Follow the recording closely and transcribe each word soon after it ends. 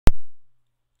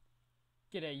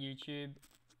G'day YouTube.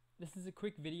 This is a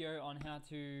quick video on how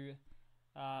to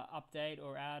update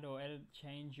or add or edit,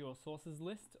 change your sources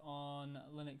list on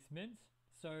Linux Mint.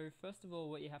 So first of all,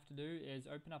 what you have to do is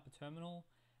open up a terminal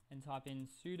and type in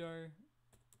sudo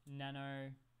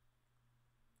nano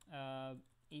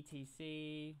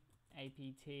etc apt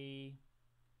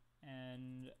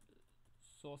and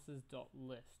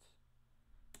sources.list.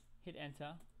 Hit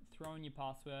enter, throw in your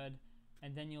password,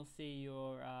 and then you'll see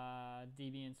your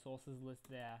Debian sources list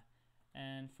there.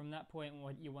 And from that point,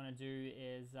 what you want to do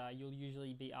is you'll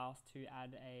usually be asked to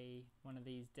add one of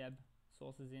these deb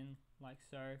sources in, like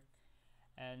so,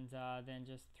 and then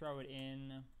just throw it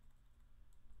in,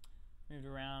 move it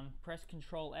around, press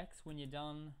Ctrl X when you're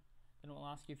done. Then it will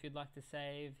ask you if you'd like to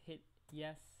save, hit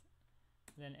yes,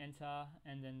 then enter,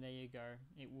 and then there you go,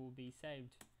 it will be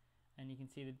saved. And you can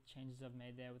see the changes I've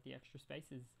made there with the extra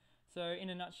spaces. So in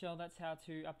a nutshell, that's how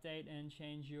to update and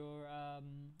change your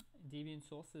Debian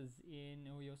sources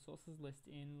or your sources list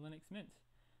in Linux Mint.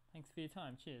 Thanks for your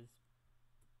time. Cheers.